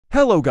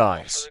Hello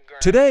guys,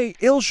 today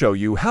I'll show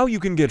you how you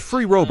can get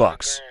free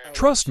Robux.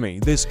 Trust me,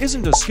 this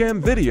isn't a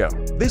scam video,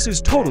 this is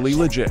totally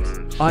legit.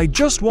 I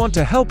just want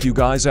to help you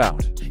guys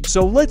out.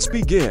 So let's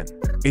begin.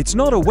 It's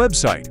not a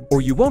website,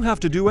 or you won't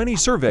have to do any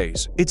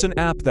surveys, it's an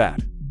app that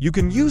you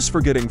can use for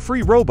getting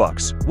free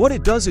Robux. What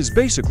it does is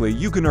basically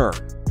you can earn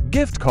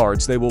gift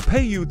cards. They will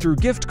pay you through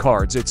gift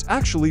cards. It's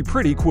actually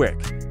pretty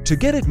quick. To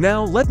get it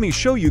now, let me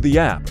show you the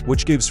app,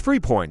 which gives free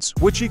points,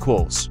 which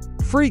equals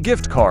free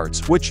gift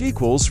cards, which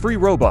equals free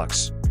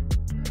Robux.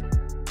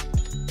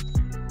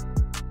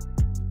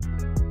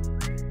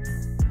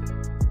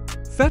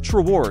 Fetch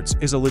Rewards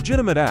is a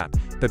legitimate app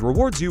that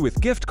rewards you with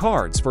gift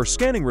cards for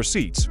scanning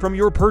receipts from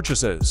your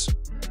purchases.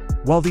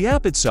 While the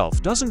app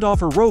itself doesn't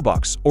offer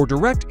Robux or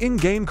direct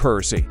in-game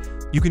currency,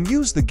 you can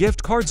use the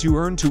gift cards you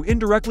earn to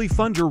indirectly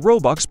fund your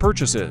Robux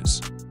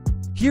purchases.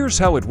 Here's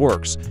how it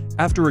works.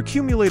 After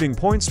accumulating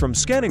points from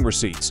scanning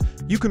receipts,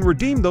 you can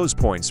redeem those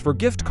points for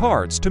gift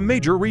cards to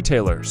major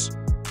retailers.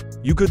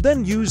 You could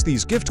then use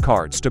these gift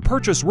cards to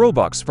purchase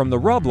Robux from the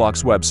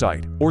Roblox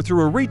website or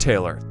through a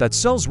retailer that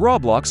sells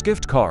Roblox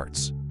gift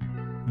cards.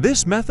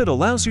 This method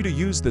allows you to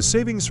use the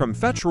savings from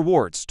Fetch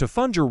Rewards to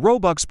fund your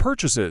Robux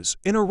purchases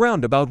in a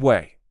roundabout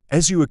way.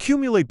 As you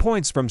accumulate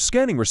points from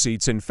scanning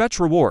receipts in Fetch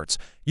Rewards,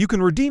 you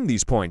can redeem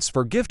these points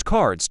for gift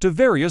cards to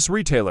various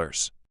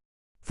retailers.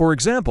 For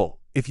example,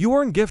 if you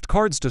earn gift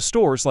cards to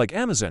stores like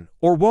Amazon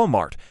or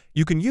Walmart,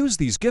 you can use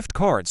these gift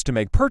cards to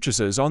make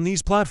purchases on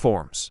these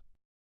platforms.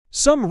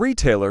 Some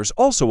retailers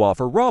also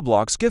offer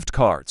Roblox gift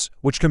cards,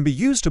 which can be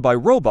used to buy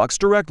Robux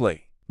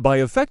directly. By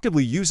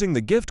effectively using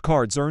the gift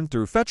cards earned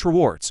through Fetch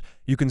Rewards,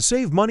 you can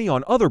save money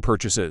on other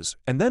purchases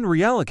and then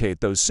reallocate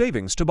those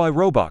savings to buy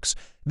Robux.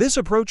 This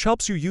approach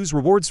helps you use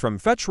rewards from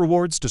Fetch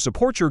Rewards to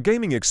support your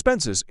gaming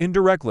expenses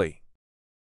indirectly.